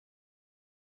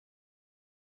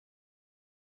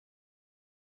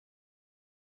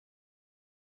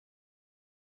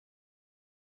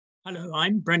Hello,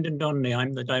 I'm Brendan Donnelly.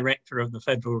 I'm the director of the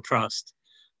Federal Trust,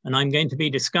 and I'm going to be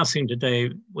discussing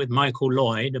today with Michael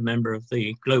Lloyd, a member of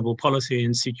the Global Policy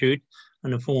Institute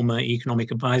and a former economic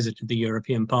advisor to the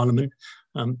European Parliament,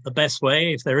 the best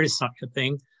way, if there is such a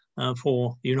thing,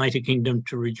 for the United Kingdom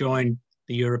to rejoin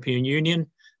the European Union,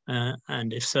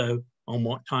 and if so, on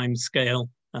what time scale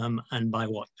and by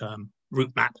what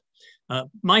route map.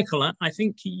 Michael, I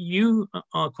think you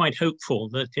are quite hopeful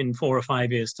that in 4 or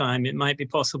 5 years' time, it might be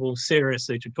possible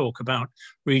seriously to talk about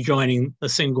rejoining the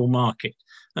single market.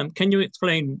 Can you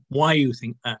explain why you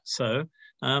think that's so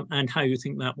and how you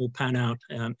think that will pan out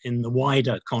in the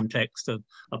wider context of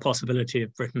a possibility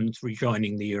of Britain's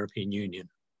rejoining the European Union?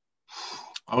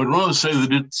 I would rather say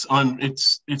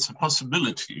that it's a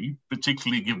possibility,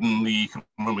 particularly given the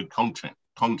economic context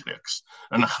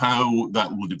and how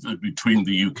that will develop between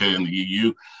the UK and the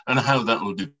EU and how that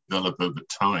will develop over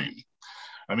time.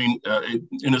 I mean,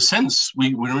 in a sense,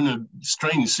 we're in a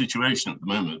strange situation at the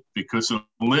moment because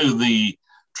although the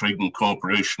Trade and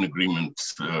Cooperation Agreement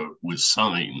was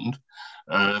signed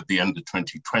at the end of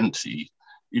 2020,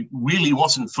 it really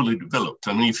wasn't fully developed.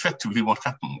 I mean, effectively what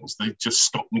happened was they just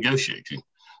stopped negotiating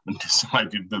and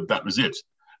decided that that was it.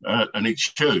 And it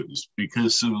shows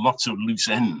because there are lots of loose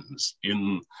ends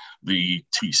in the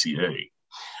TCA.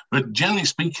 But generally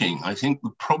speaking, I think the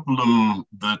problem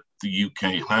that the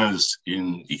UK has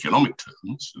in economic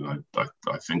terms, and I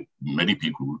think many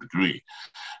people would agree,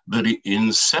 that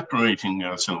in separating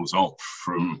ourselves off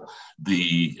from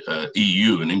the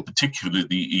EU, and in particular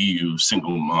the EU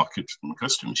single market and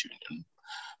customs union,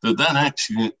 that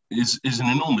actually is an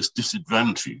enormous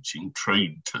disadvantage in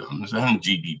trade terms and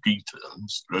GDP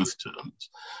terms, growth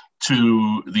terms,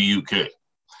 to the UK.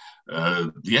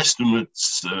 The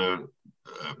estates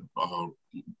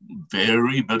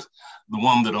vary, but the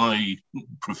one that I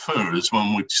prefer is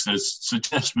one which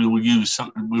suggests we'll lose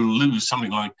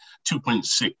something like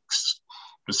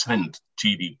 2.6%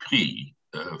 GDP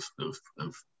of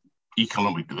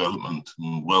economic development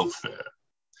and welfare.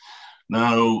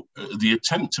 Now, the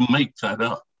attempt to make that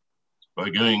up by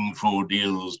going for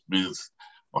deals with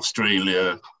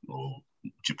Australia or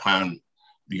Japan,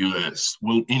 the US,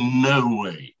 will in no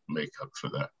way make up for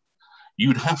that.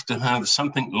 You'd have to have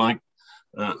something like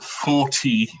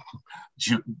 40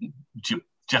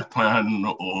 Japan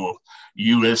or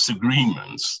US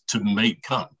agreements to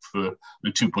make up for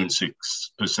the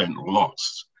 2.6%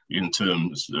 loss in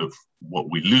terms of what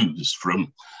we lose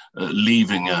from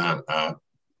leaving a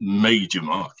major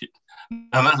market. And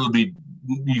that'll be,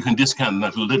 you can discount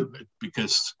that a little bit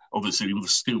because obviously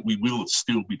we will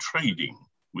still be trading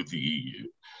with the EU.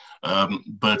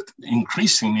 But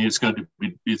increasingly it's going to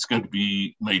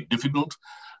be made difficult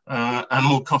and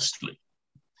more costly.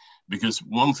 Because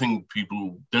one thing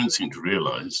people don't seem to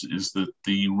realize is that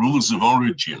the rules of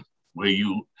origin, where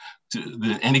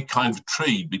any kind of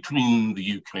trade between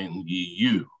the UK and the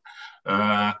EU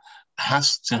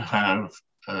has to have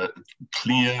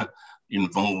clear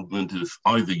involvement of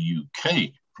either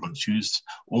UK produce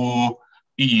or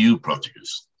EU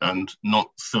produce and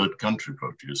not third country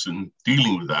produce. And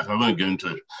dealing with that, I won't go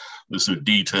into the sort of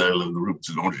detail of the rules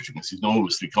of origin, it's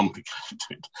enormously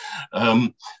complicated.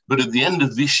 But at the end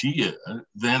of this year,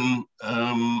 then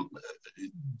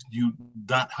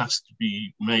that has to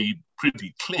be made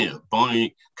pretty clear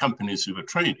by companies who are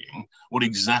trading what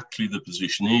exactly the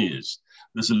position is.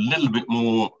 There's a little bit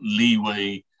more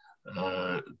leeway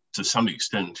to some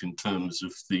extent in terms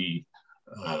of the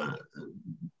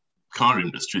car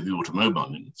industry, the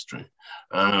automobile industry,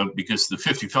 because the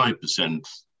 55%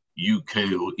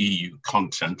 UK or EU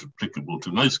content applicable to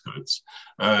most goods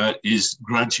is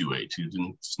graduated,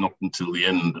 and it's not until the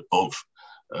end of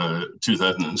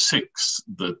 2006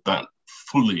 that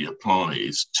fully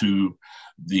applies to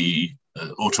the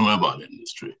automobile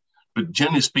industry. But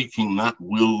generally speaking, that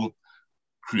will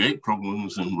create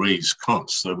problems and raise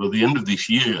costs. So by the end of this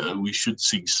year, we should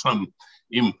see some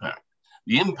impact.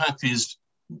 The impact is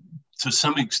to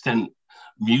some extent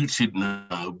muted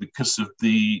now because of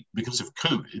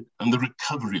COVID and the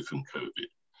recovery from COVID,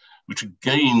 which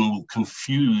again will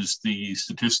confuse the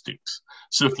statistics,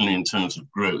 certainly in terms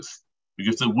of growth,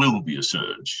 because there will be a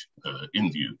surge in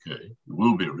the UK, there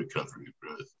will be a recovery of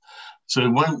growth. So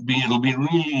it'll be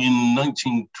really in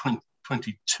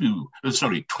 2022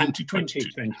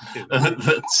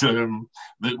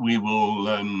 that we will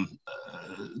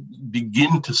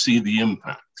begin to see the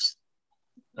impacts.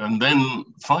 And then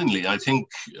finally, I think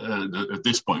at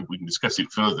this point, we can discuss it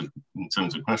further in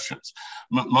terms of questions.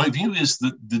 My view is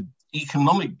that the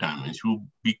economic damage will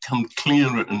become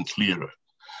clearer and clearer.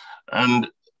 And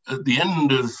at the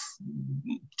end of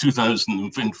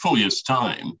 4 years'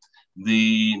 time,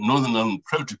 the Northern Ireland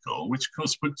Protocol, which of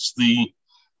course puts the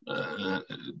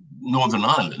Northern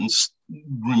Irelands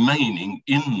remaining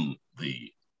in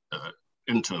the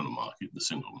internal market, the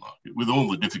single market, with all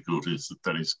the difficulties that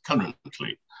that is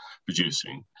currently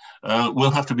producing,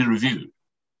 will have to be reviewed.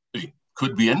 It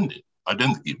could be ended. I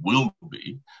don't think it will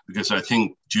be, because I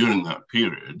think during that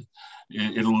period,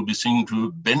 it will be seen to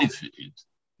have benefited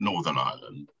Northern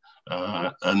Ireland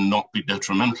and not be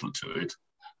detrimental to it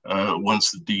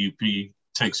once the DUP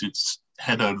takes its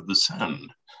head out of the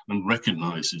sand and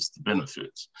recognises the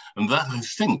benefits. And that, I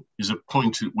think, is a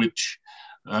point at which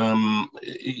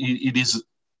it is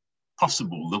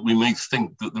possible that we may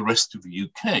think that the rest of the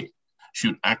UK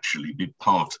should actually be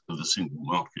part of the single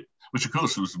market, which of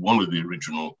course was one of the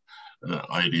original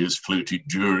ideas floated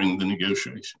during the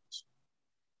negotiations.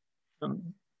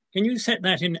 Can you set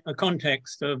that in a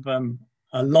context of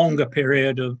a longer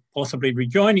period of possibly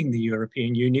rejoining the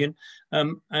European Union,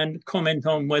 and comment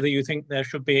on whether you think there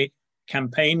should be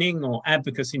campaigning or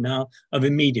advocacy now of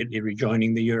immediately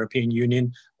rejoining the European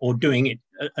Union, or doing it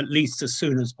at least as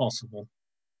soon as possible?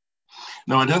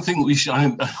 No, I don't think we should.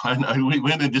 We're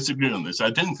going to disagree on this. I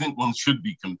don't think one should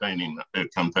be campaigning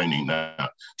now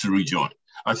to rejoin.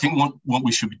 I think what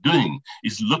we should be doing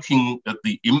is looking at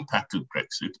the impact of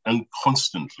Brexit and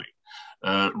constantly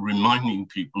reminding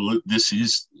people that this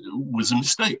was a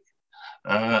mistake.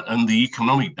 And the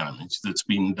economic damage that's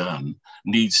been done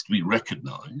needs to be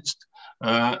recognised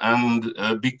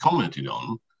and be commented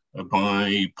on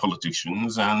by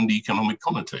politicians and economic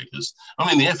commentators. I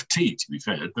mean, the FT, to be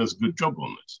fair, does a good job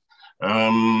on this.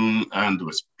 And there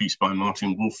was a piece by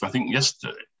Martin Wolf, I think,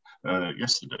 yesterday, and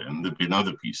there have been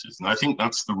other pieces. And I think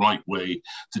that's the right way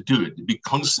to do it, to be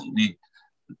constantly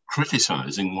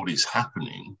criticising what is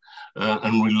happening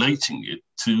and relating it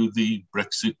to the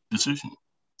Brexit decision.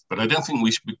 But I don't think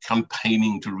we should be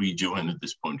campaigning to rejoin at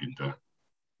this point in time.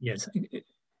 Yes,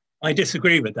 I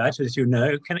disagree with that, as you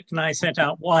know. Can I set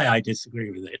out why I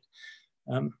disagree with it?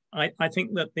 I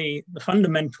think that the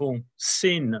fundamental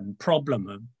sin and problem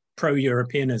of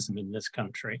pro-Europeanism in this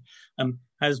country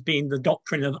has been the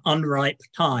doctrine of unripe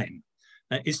time.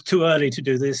 It's too early to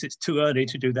do this, it's too early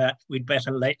to do that, we'd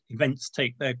better let events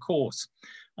take their course.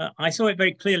 I saw it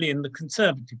very clearly in the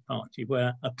Conservative Party,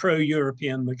 where a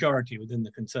pro-European majority within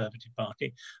the Conservative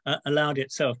Party allowed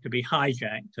itself to be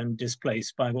hijacked and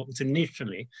displaced by what was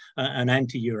initially an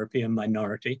anti-European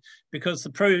minority, because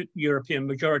the pro-European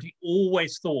majority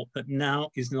always thought that now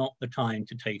is not the time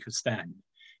to take a stand.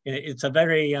 It's a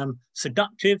very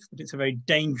seductive, but it's a very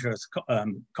dangerous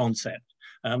concept.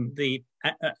 The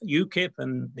UKIP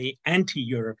and the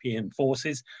anti-European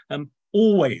forces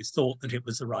always thought that it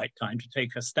was the right time to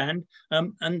take a stand,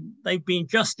 and they've been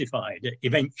justified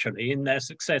eventually in their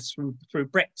success through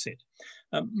Brexit.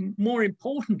 More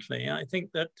importantly, I think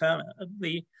that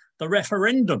the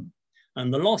referendum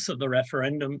and the loss of the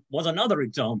referendum was another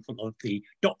example of the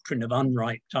doctrine of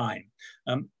unripe time.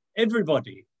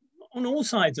 Everybody on all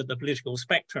sides of the political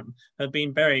spectrum have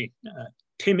been very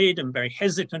timid and very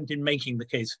hesitant in making the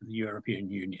case for the European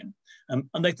Union.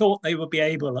 And they thought they would be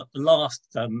able at the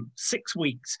last 6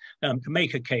 weeks to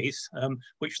make a case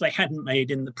which they hadn't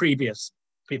made in the previous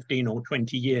 15 or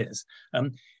 20 years.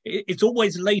 It's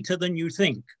always later than you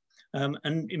think.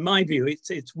 And in my view,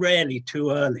 it's rarely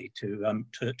too early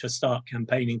to start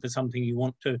campaigning for something you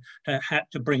want to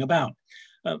bring about.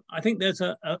 I think there's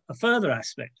a further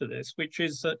aspect to this, which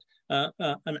is that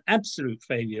an absolute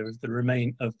failure of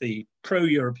the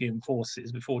pro-European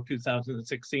forces before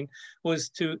 2016 was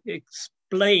to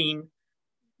explain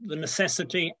the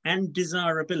necessity and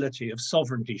desirability of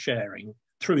sovereignty sharing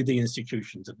through the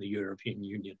institutions of the European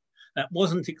Union. That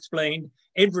wasn't explained.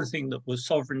 Everything that was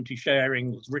sovereignty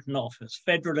sharing was written off as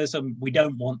federalism. We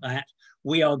don't want that.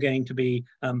 We are going to be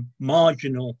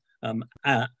marginal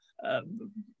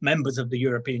members of the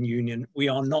European Union. We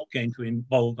are not going to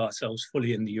involve ourselves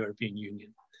fully in the European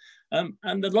Union.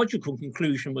 And the logical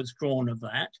conclusion was drawn of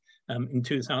that in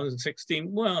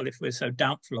 2016. Well, if we're so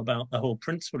doubtful about the whole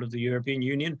principle of the European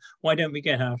Union, why don't we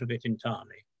get out of it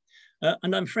entirely?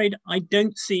 And I'm afraid I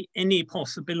don't see any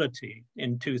possibility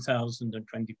in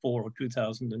 2024 or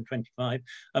 2025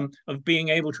 of being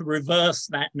able to reverse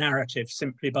that narrative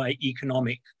simply by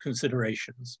economic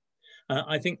considerations.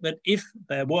 I think that if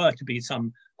there were to be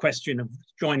some question of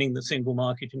joining the single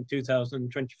market in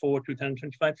 2024,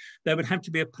 2025, there would have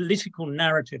to be a political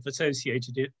narrative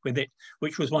associated with it,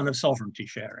 which was one of sovereignty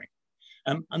sharing.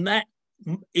 And that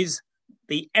is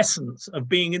the essence of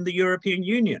being in the European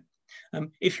Union.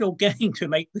 If you're going to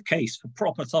make the case for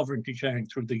proper sovereignty sharing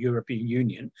through the European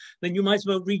Union, then you might as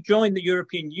well rejoin the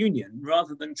European Union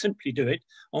rather than simply do it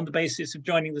on the basis of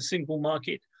joining the single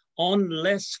market on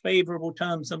less favourable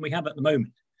terms than we have at the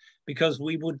moment, because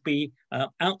we would be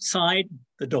outside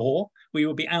the door, we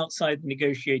would be outside the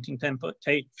negotiating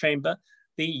chamber.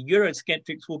 The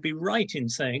Eurosceptics will be right in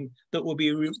saying that we'll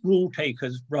be rule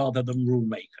takers rather than rule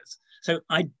makers. So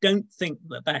I don't think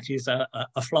that that is a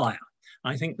flyer.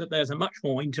 I think that there's a much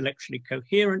more intellectually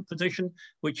coherent position,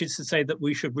 which is to say that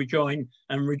we should rejoin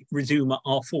and resume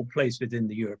our full place within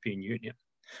the European Union.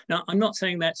 Now, I'm not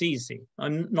saying that's easy.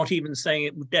 I'm not even saying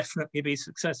it would definitely be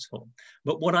successful.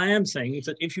 But what I am saying is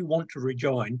that if you want to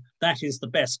rejoin, that is the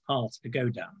best path to go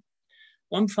down.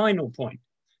 One final point.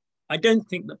 I don't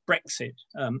think that Brexit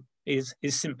is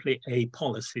simply a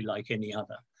policy like any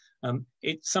other.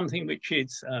 It's something which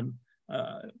is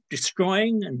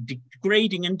destroying and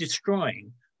degrading and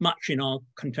destroying much in our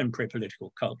contemporary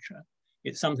political culture.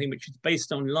 It's something which is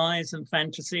based on lies and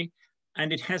fantasy,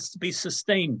 and it has to be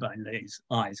sustained by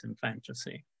lies and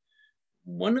fantasy.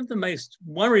 One of the most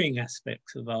worrying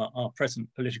aspects of our present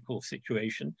political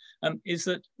situation is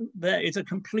that there is a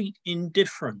complete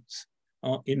indifference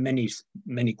in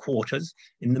many quarters,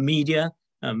 in the media,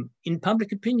 in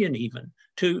public opinion even,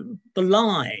 to the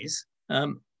lies,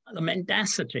 the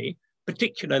mendacity,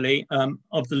 particularly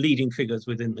of the leading figures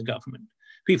within the government.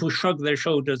 People shrug their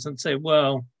shoulders and say,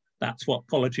 well, that's what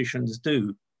politicians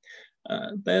do.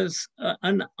 There's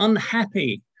an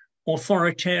unhappy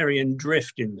authoritarian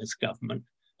drift in this government,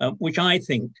 which I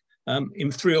think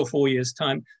in 3 or 4 years'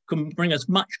 time can bring us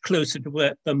much closer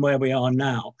to than where we are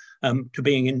now, to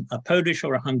being in a Polish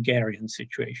or a Hungarian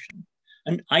situation.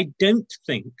 And I don't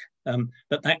think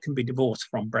that can be divorced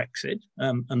from Brexit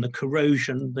and the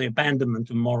corrosion, the abandonment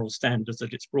of moral standards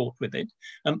that it's brought with it.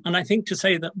 And I think to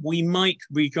say that we might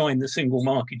rejoin the single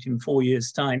market in 4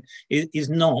 years' time is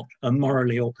not a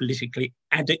morally or politically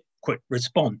adequate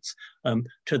response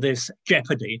to this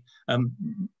jeopardy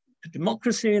to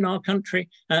democracy in our country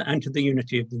and to the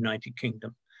unity of the United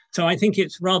Kingdom. So I think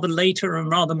it's rather later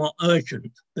and rather more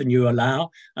urgent than you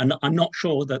allow. And I'm not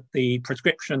sure that the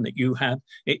prescription that you have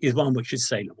is one which is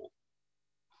saleable.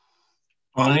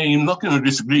 I'm not going to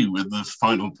disagree with the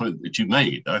final point that you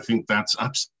made. I think that's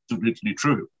absolutely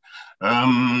true.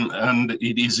 And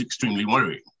it is extremely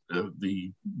worrying.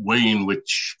 The way in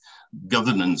which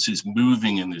governance is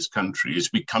moving in this country is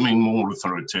becoming more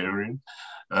authoritarian.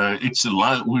 It's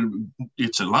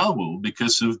allowable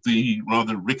because of the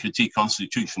rather rickety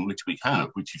constitution which we have,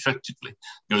 which effectively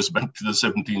goes back to the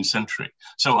 17th century.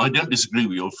 So I don't disagree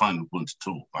with your final point at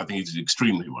all. I think it's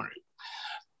extremely worrying.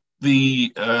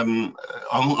 I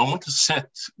want to set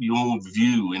your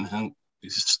view in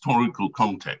historical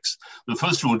context. But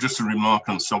first of all, just a remark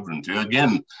on sovereignty.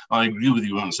 Again, I agree with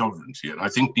you on sovereignty, and I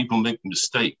think people make the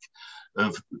mistake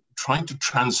of trying to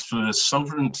transfer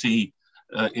sovereignty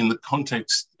in the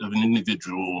context of an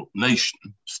individual nation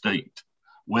state,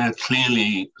 where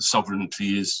clearly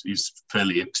sovereignty is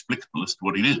fairly explicable as to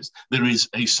what it is. There is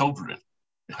a sovereign.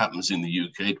 It happens in the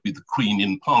UK to be the Queen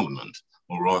in Parliament,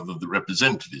 or rather the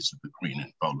representatives of the Queen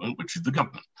in Parliament, which is the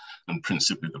government, and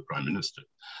principally the Prime Minister.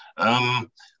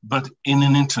 But in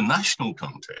an international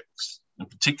context, and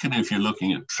particularly if you're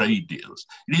looking at trade deals,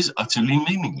 it is utterly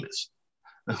meaningless.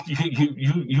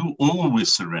 You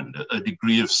always surrender a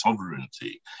degree of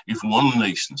sovereignty if one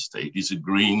nation state is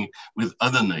agreeing with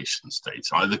other nation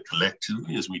states, either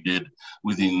collectively, as we did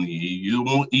within the EU,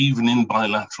 or even in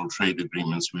bilateral trade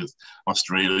agreements with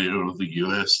Australia or the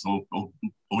US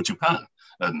or Japan.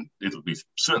 And it'll be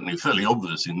certainly fairly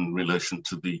obvious in relation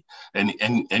to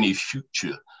any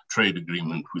future trade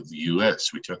agreement with the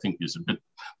US, which I think is a bit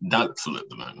doubtful at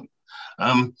the moment.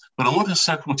 But I want to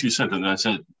set what you said, and I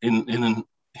said in an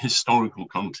historical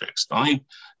context. I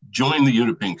joined the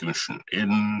European Commission in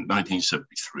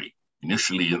 1973,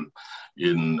 initially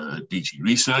in DG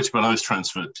Research, but I was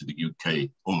transferred to the UK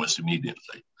almost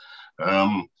immediately.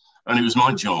 And it was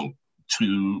my job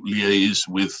to liaise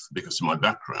with, because of my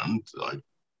background,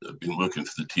 I've been working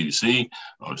for the TUC,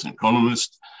 I was an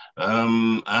economist,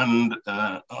 and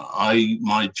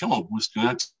my job was to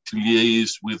actually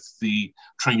liaise with the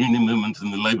trade union movement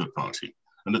and the Labour Party.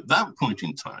 And at that point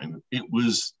in time, it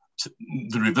was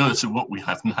the reverse of what we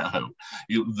have now.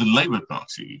 The Labour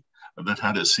Party that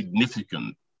had a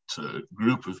significant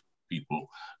group of people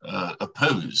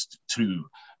opposed to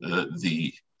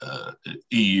the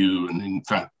EU, and in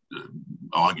fact,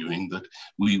 arguing that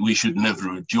we should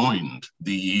never have joined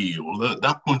the EU. Although at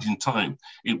that point in time,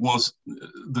 it was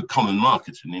the common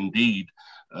market, and indeed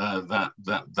that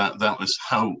was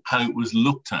how it was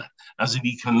looked at as an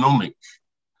economic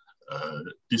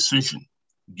decision.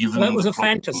 Given that was a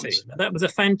fantasy. That was a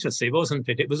fantasy, wasn't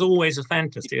it? It was always a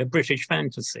fantasy, a British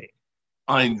fantasy.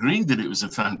 I agree that it was a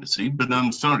fantasy, but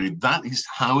I'm sorry, that is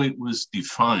how it was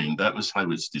defined. That was how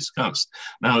it's discussed.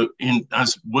 Now,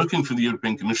 as working for the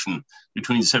European Commission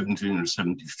between 70 and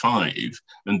 75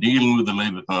 and dealing with the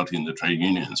Labour Party and the trade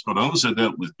unions, but I also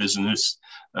dealt with business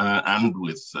and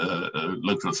with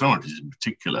local authorities in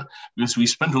particular, because we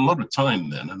spent a lot of time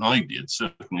then, and I did,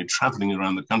 certainly travelling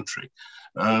around the country,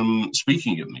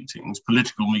 speaking at meetings,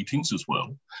 political meetings as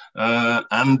well,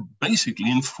 and basically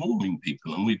informing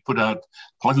people. And we put out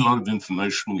quite a lot of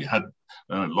information. We had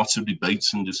lots of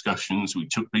debates and discussions. We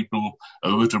took people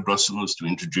over to Brussels to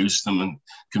introduce them and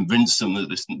convince them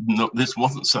that this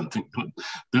wasn't something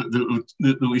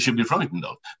that we should be frightened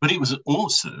of. But it was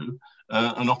also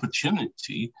an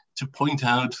opportunity to point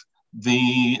out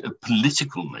the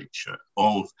political nature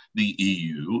of the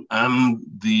EU and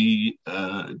the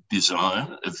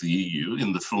desire of the EU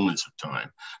in the fullness of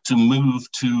time to move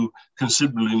to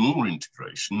considerably more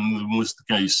integration than was the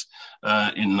case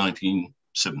in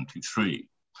 1973.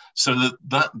 So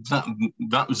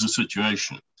that was the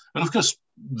situation. And of course,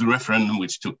 the referendum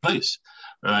which took place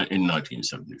in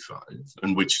 1975,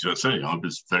 and which, as I say, I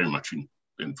was very much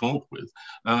involved with,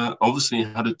 obviously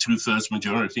had a 2/3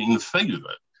 majority in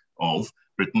favour of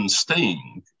Britain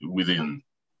staying within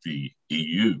the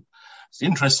EU. It's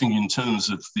interesting in terms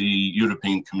of the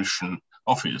European Commission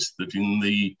office that in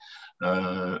the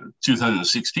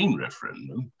 2016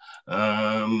 referendum,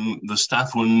 the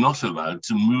staff were not allowed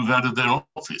to move out of their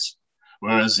office,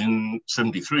 whereas in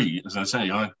 73, as I say,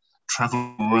 I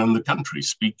travelled around the country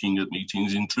speaking at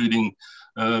meetings, including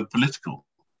political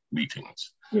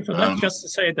meetings. Yeah, so that's just to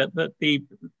say that the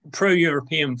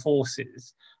pro-European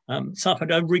forces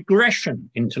suffered a regression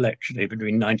intellectually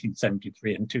between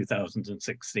 1973 and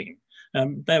 2016.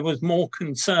 There was more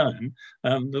concern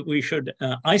that we should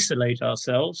isolate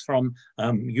ourselves from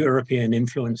European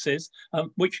influences,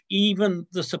 which even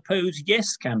the supposed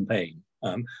Yes campaign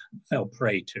fell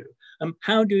prey to.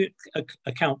 How do you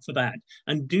account for that?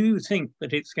 And do you think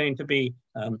that it's going to be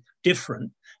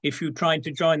different if you tried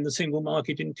to join the single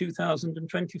market in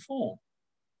 2024?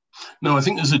 No, I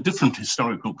think there's a different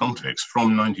historical context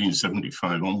from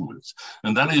 1975 onwards,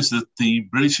 and that is that the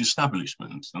British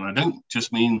establishment, and I don't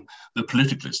just mean the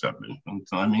political establishment,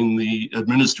 I mean the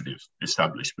administrative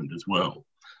establishment as well,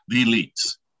 the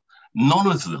elites, none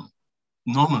of them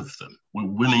were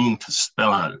willing to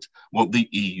spell out what the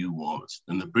EU was,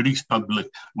 and the British public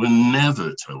were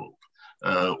never told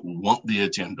what the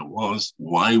agenda was,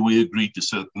 why we agreed to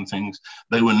certain things.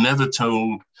 They were never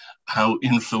told how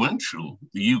influential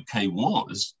the UK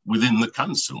was within the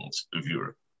councils of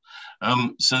Europe.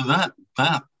 So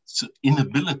that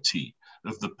inability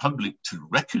of the public to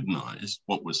recognize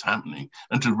what was happening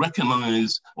and to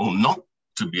recognize, or not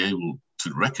to be able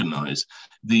to recognize,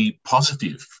 the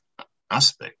positive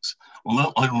aspects.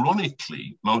 Although,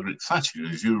 ironically, Margaret Thatcher,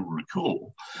 as you'll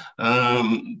recall,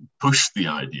 pushed the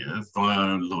idea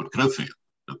via Lord Crowfield,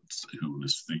 who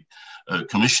was the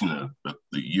commissioner,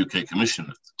 the UK commissioner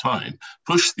at the time,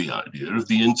 pushed the idea of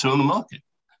the internal market.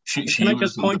 She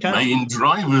was one of the main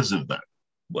drivers of that.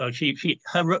 Well,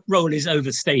 her role is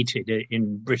overstated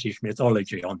in British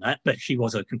mythology on that, but she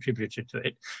was a contributor to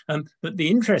it. But the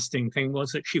interesting thing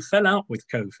was that she fell out with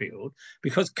Cofield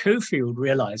because Cofield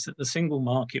realized that the single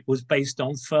market was based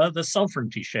on further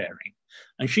sovereignty sharing.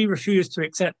 And she refused to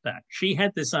accept that. She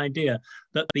had this idea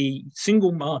that the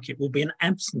single market will be an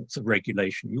absence of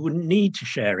regulation. You wouldn't need to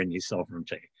share any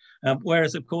sovereignty.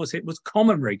 Whereas, of course, it was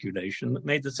common regulation that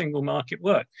made the single market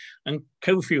work. And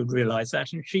Cofield realized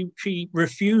that, and she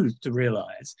refused to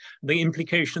realize the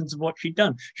implications of what she'd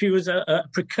done. She was a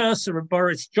precursor of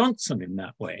Boris Johnson in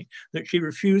that way, that she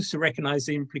refused to recognize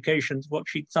the implications of what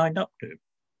she'd signed up to.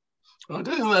 I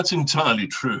don't think that's entirely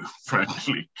true,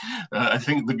 frankly. I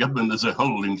think the government as a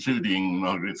whole, including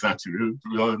Margaret Thatcher,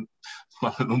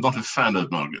 I'm not a fan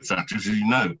of Margaret Thatcher, as you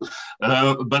know.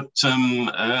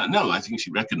 No, I think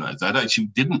she recognised that. Actually,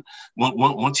 didn't.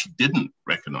 What she didn't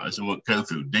recognise, and what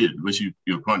Cofield did, was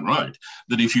you're quite right,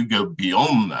 that if you go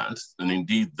beyond that, and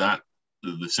indeed that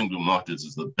the single market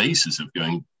is the basis of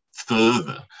going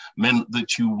further, meant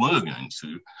that you were going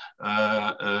to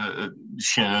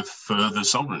share further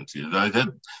sovereignty.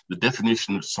 The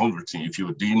definition of sovereignty, if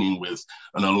you're dealing with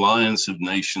an alliance of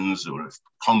nations or a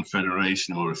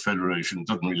confederation or a federation,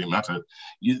 doesn't really matter.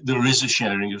 There is a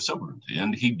sharing of sovereignty,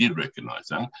 and he did recognise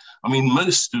that. I mean,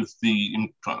 most of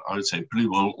I would say pretty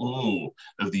well all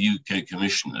of the UK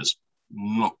commissioners,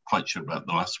 not quite sure about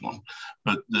the last one,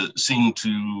 but seemed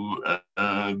to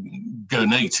go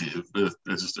native,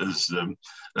 as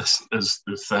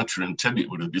Thatcher and Tebbit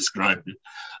would have described it,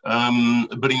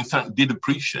 but in fact did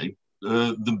appreciate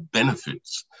the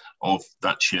benefits of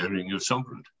that sharing of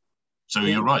sovereignty. So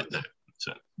you're right there.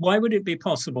 So, why would it be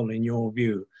possible, in your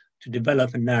view, to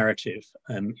develop a narrative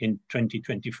in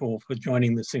 2024 for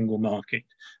joining the single market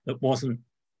that wasn't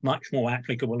much more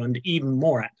applicable and even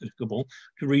more applicable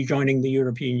to rejoining the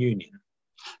European Union?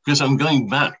 Because I'm going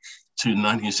back to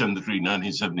 1973,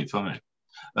 1975,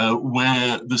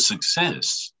 where the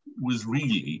success was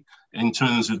really in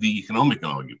terms of the economic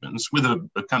arguments with a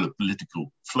kind of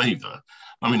political flavor.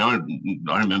 I mean,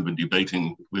 I remember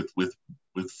debating with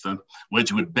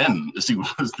Wedgwood Ben, as he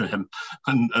was then,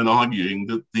 and arguing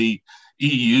that the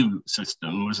EU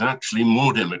system was actually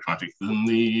more democratic than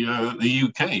the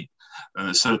UK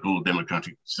so-called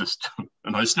democratic system,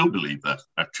 and I still believe that,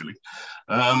 actually.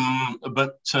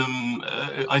 But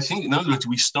I think, in other words,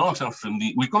 we start off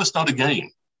we've got to start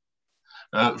again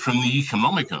from the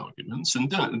economic arguments,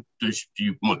 and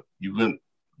you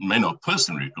may not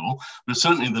personally recall, but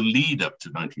certainly the lead up to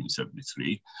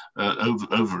 1973,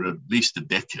 over at least a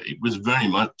decade, was very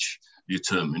much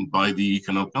determined by the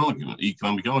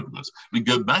economic arguments. We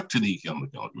go back to the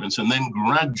economic arguments, and then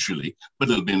gradually, but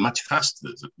it'll be much faster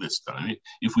this time,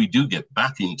 if we do get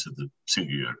back into the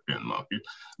single European market,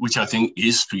 which I think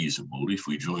is feasible if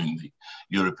we join the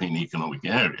European Economic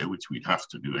Area, which we'd have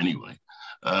to do anyway,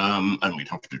 and we'd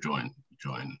have to join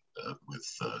the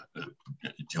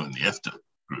EFTA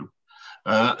group.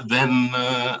 Then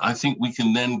I think we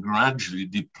can then gradually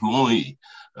deploy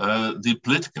the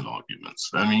political arguments.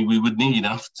 I mean, we would need,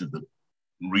 after the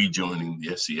rejoining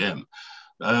the SEM,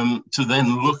 to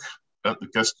then look at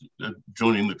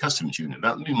joining the customs union.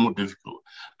 That would be more difficult.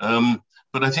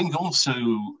 But I think also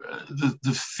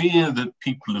the fear that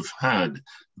people have had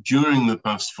during the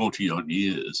past 40-odd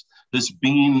years has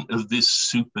been of this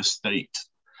super state.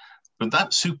 But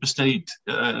that super state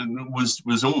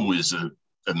was always a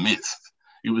myth.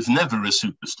 It was never a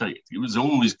super state. It was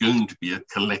always going to be a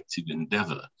collective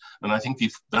endeavor. And I think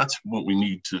if that's what we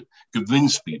need to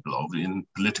convince people of in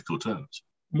political terms.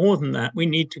 More than that, we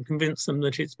need to convince them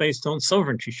that it's based on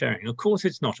sovereignty sharing. Of course,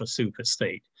 it's not a super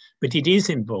state, but it is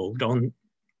involved on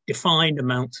defined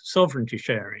amounts of sovereignty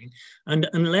sharing. And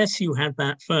unless you have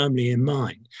that firmly in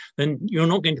mind, then you're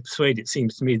not going to persuade, it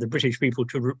seems to me, the British people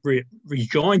to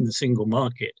rejoin the single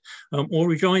market or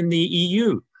rejoin the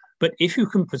EU. But if you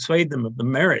can persuade them of the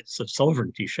merits of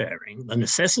sovereignty sharing, the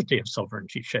necessity of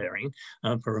sovereignty sharing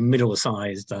for a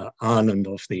middle-sized island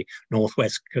off the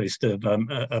northwest coast of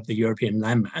the European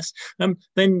landmass,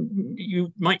 then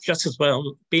you might just as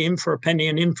well be in for a penny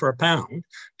and in for a pound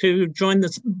to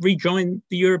rejoin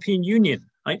the European Union.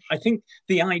 I think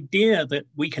the idea that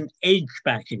we can edge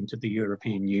back into the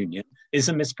European Union is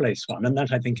a misplaced one, and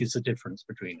that, I think, is the difference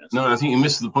between us. No, I think you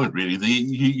missed the point, really.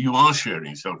 You are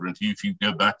sharing sovereignty if you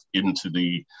go back into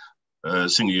the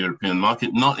single European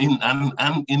market, not in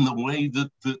and in the way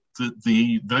that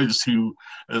those who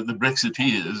the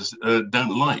Brexiteers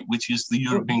don't like, which is the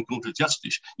European Court of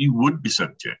Justice. You would be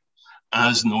subject,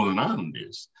 as Northern Ireland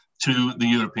is, to the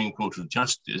European Court of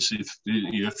Justice if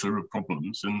there are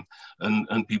problems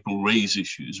and people raise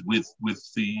issues with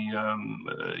the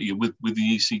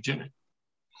ECJ.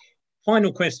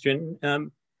 Final question.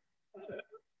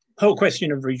 Whole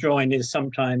question of rejoin is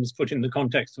sometimes put in the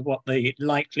context of what the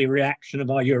likely reaction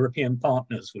of our European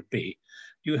partners would be.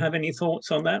 Do you have any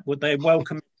thoughts on that? Would they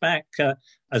welcome it back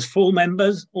as full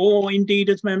members or indeed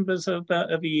as members of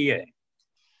EEA?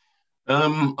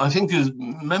 I think as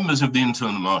members of the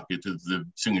internal market of the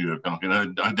single European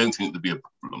market, I don't think there'd be a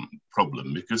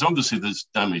problem because obviously there's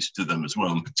damage to them as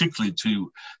well, and particularly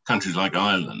to countries like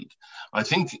Ireland. I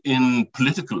think in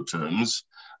political terms,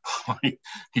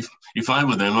 if I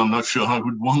were them, I'm not sure I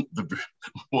would want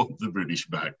the British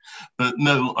back. But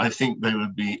no, I think they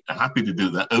would be happy to do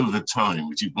that over time,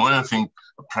 which is why I think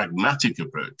a pragmatic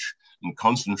approach and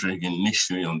concentrating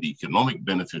initially on the economic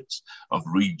benefits of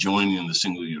rejoining the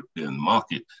single European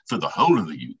market for the whole of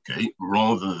the UK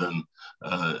rather than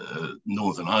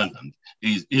Northern Ireland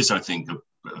is I think,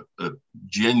 a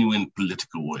genuine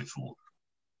political way forward.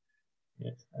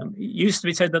 Yes. It used to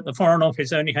be said that the Foreign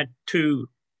Office only had two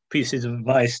pieces of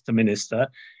advice to ministers.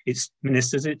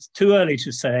 It's too early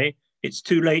to say, it's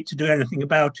too late to do anything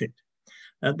about it.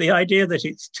 The idea that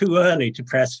it's too early to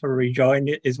press for a rejoin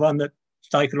is one that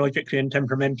psychologically and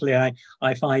temperamentally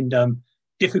I find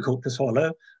difficult to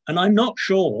swallow. And I'm not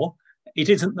sure it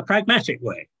isn't the pragmatic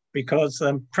way, because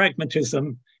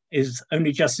pragmatism is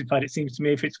only justified, it seems to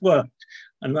me, if it's worked.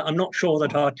 And I'm not sure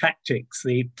that our tactics,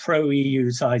 the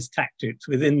pro-EU sized tactics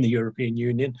within the European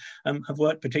Union, have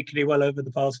worked particularly well over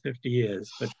the past 50 years.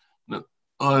 But no,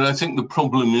 I think the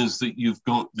problem is that you've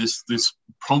got this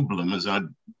problem, as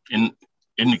in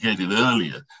indicated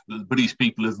earlier, that the British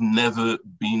people have never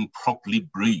been properly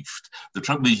briefed. The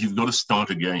trouble is you've got to start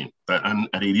again. And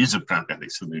it is a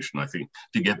pragmatic solution, I think,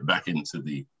 to get back into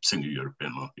the single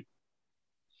European market.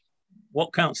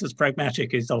 What counts as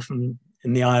pragmatic is often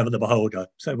in the eye of the beholder.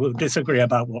 So we'll disagree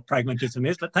about what pragmatism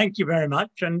is, but thank you very much.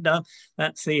 And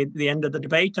that's the end of the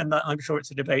debate. And I'm sure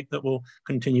it's a debate that will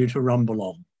continue to rumble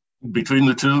on. Between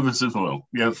the two of us as well.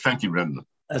 Yeah, thank you, Brendan.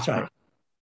 That's right.